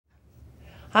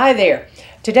Hi there.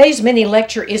 Today's mini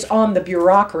lecture is on the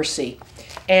bureaucracy.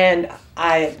 And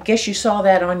I guess you saw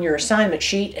that on your assignment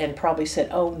sheet and probably said,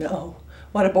 oh no,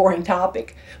 what a boring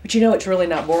topic. But you know, it's really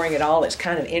not boring at all. It's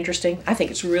kind of interesting. I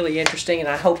think it's really interesting, and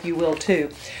I hope you will too.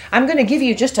 I'm going to give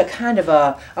you just a kind of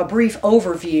a brief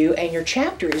overview, and your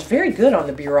chapter is very good on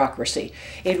the bureaucracy.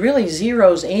 It really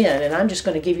zeroes in, and I'm just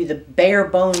going to give you the bare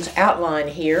bones outline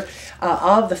here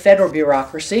of the federal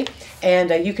bureaucracy,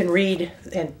 and you can read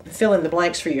and fill in the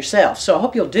blanks for yourself. So I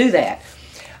hope you'll do that.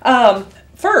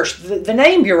 First, the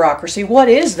name bureaucracy, what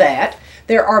is that?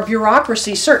 There are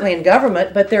bureaucracies certainly in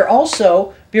government, but there are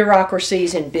also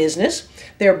bureaucracies in business.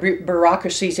 There are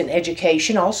bureaucracies in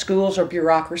education. All schools are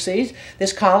bureaucracies.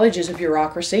 This college is a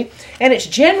bureaucracy. And it's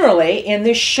generally in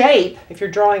this shape, if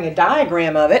you're drawing a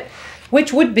diagram of it,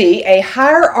 which would be a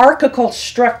hierarchical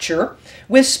structure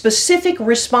with specific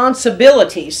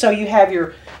responsibilities. So you have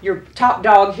your top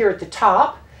dog here at the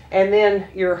top, and then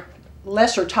your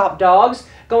lesser top dogs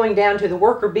going down to the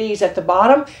worker bees at the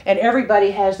bottom, and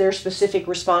everybody has their specific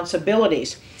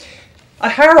responsibilities. A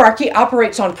hierarchy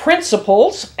operates on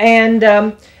principles,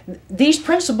 and these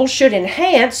principles should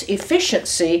enhance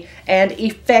efficiency and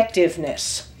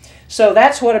effectiveness. So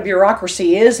that's what a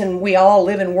bureaucracy is, and we all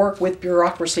live and work with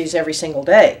bureaucracies every single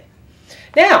day.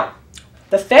 Now,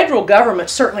 the federal government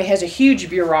certainly has a huge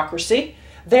bureaucracy.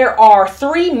 There are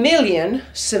 3 million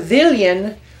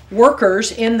civilian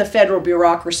workers in the federal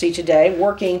bureaucracy today,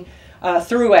 working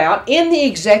throughout in the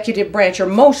executive branch, or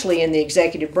mostly in the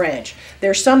executive branch.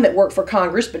 There's some that work for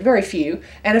Congress, but very few,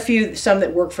 and some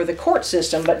that work for the court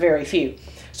system, but very few.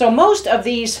 So most of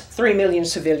these 3 million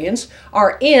civilians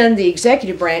are in the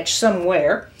executive branch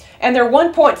somewhere, and there are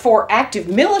 1.4 active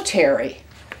military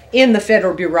in the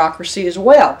federal bureaucracy as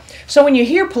well. So when you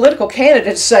hear political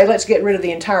candidates say, let's get rid of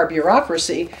the entire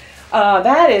bureaucracy,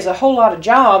 that is a whole lot of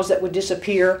jobs that would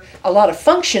disappear, a lot of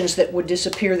functions that would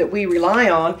disappear that we rely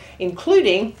on,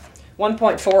 including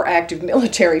 1.4 active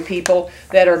military people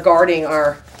that are guarding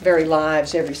our very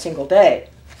lives every single day.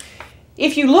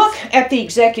 If you look at the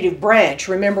executive branch,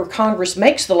 remember Congress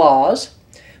makes the laws,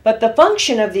 but the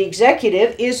function of the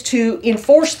executive is to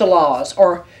enforce the laws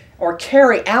or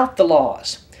carry out the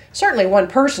laws. Certainly one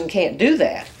person can't do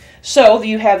that. So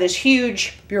you have this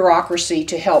huge bureaucracy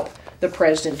to help the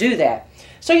president do that.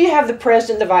 So you have the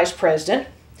president, the vice president,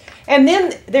 and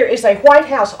then there is a White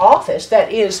House office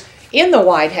that is in the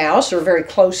White House or very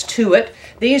close to it.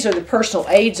 These are the personal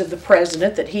aides of the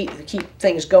president that keep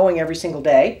things going every single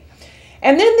day.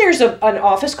 And then there's an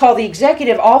office called the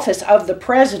Executive Office of the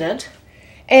President,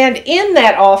 and in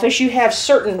that office you have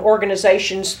certain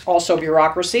organizations, also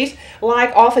bureaucracies,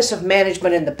 like Office of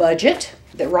Management and the Budget,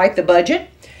 that write the budget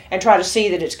and try to see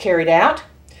that it's carried out.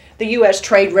 The U.S.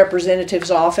 Trade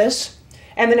Representative's Office,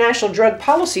 and the National Drug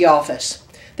Policy Office.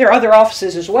 There are other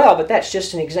offices as well, but that's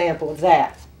just an example of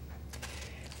that.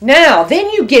 Now,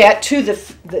 then you get to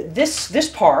this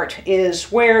part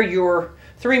is where your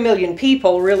 3 million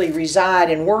people really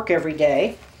reside and work every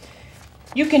day.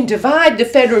 You can divide the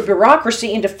federal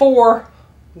bureaucracy into 4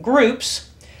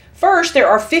 groups. First, there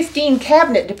are 15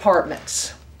 cabinet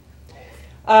departments.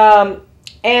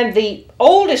 And the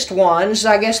oldest ones,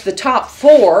 I guess the top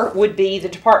 4, would be the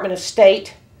Department of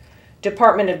State,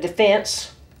 Department of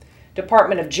Defense,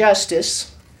 Department of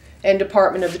Justice, and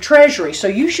Department of the Treasury. So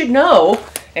you should know,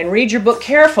 and read your book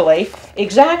carefully,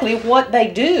 exactly what they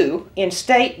do in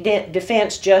State,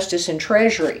 Defense, Justice, and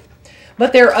Treasury.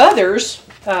 But there are others,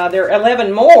 there are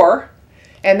 11 more,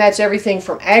 and that's everything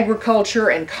from agriculture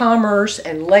and commerce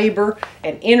and labor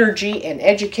and energy and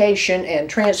education and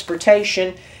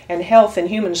transportation and health and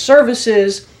human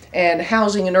services and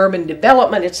housing and urban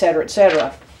development,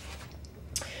 etc.,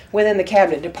 within the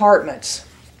cabinet departments.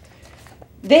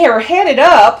 They are headed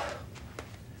up,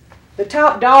 the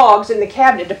top dogs in the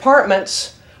cabinet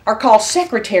departments are called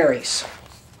secretaries.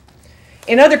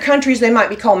 In other countries they might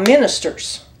be called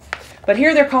ministers, but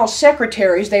here they're called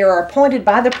secretaries. They are appointed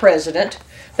by the president.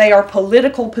 They are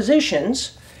political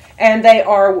positions, and they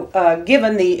are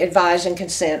given the advice and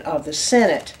consent of the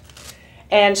Senate.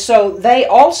 And so they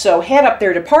also head up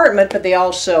their department, but they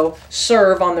also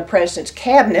serve on the president's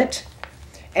cabinet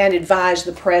and advise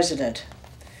the president.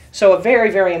 So a very,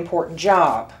 very important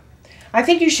job. I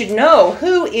think you should know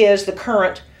who is the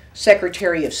current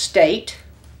Secretary of State,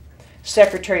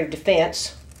 Secretary of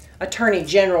Defense, Attorney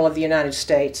General of the United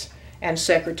States, and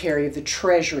Secretary of the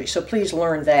Treasury. So please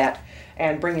learn that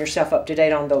and bring yourself up to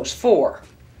date on those 4.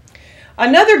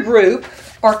 Another group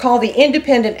are called the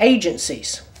independent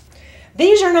agencies.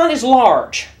 These are not as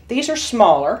large. These are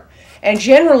smaller, and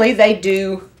generally they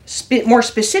do more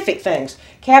specific things.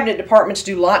 Cabinet departments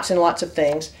do lots and lots of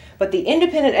things, But the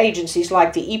independent agencies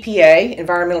like the EPA,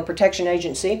 Environmental Protection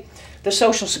Agency, the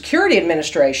Social Security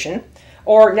Administration,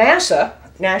 or NASA,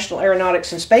 National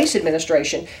Aeronautics and Space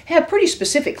Administration, have pretty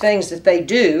specific things that they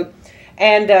do,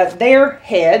 and their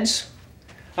heads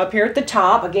up here at the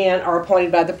top, again, are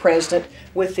appointed by the President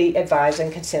with the advice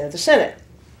and consent of the Senate.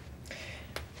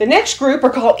 The next group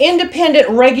are called Independent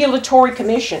Regulatory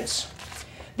Commissions.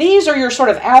 These are your sort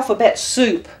of alphabet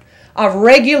soup of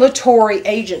regulatory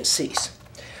agencies.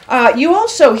 You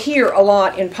also hear a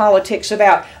lot in politics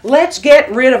about, let's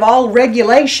get rid of all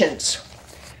regulations.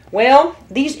 Well,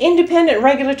 these independent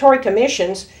regulatory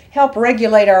commissions help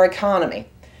regulate our economy.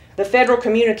 The Federal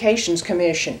Communications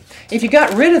Commission. If you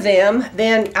got rid of them,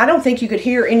 then I don't think you could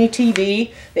hear any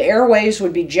TV. The airways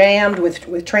would be jammed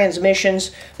with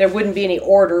transmissions. There wouldn't be any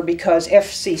order because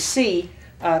FCC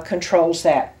controls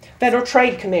that. Federal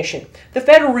Trade Commission. The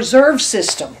Federal Reserve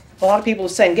System. A lot of people are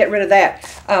saying get rid of that.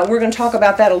 We're going to talk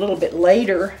about that a little bit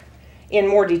later in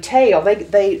more detail.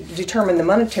 They determine the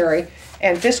monetary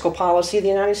and fiscal policy of the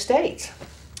United States.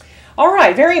 All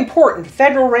right, very important,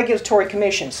 Federal Regulatory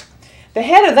Commissions. The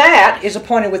head of that is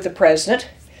appointed with the President,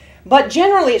 but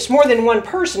generally it's more than one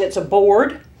person. It's a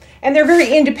board, and they're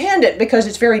very independent because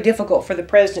it's very difficult for the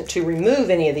President to remove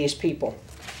any of these people.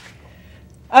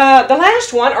 The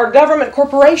last one are government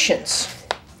corporations.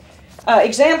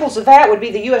 Examples of that would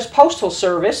be the U.S. Postal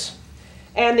Service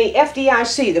and the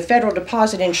FDIC, the Federal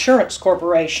Deposit Insurance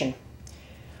Corporation.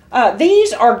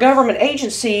 These are government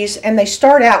agencies, and they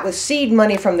start out with seed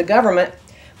money from the government,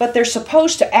 but they're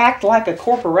supposed to act like a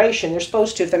corporation. They're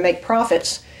supposed to, if they make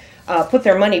profits, put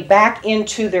their money back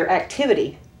into their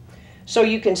activity. So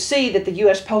you can see that the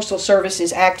U.S. Postal Service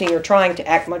is acting or trying to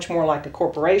act much more like a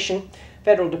corporation.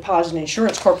 Federal Deposit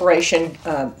Insurance Corporation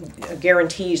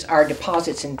guarantees our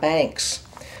deposits in banks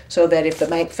so that if the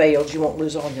bank fails, you won't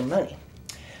lose all your money.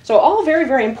 So all very,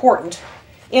 very important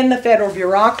in the federal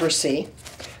bureaucracy.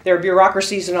 There are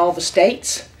bureaucracies in all the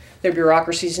states. There are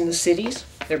bureaucracies in the cities.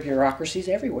 There are bureaucracies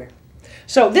everywhere.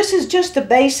 So this is just the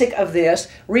basic of this.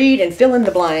 Read and fill in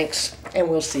the blanks, and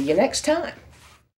we'll see you next time.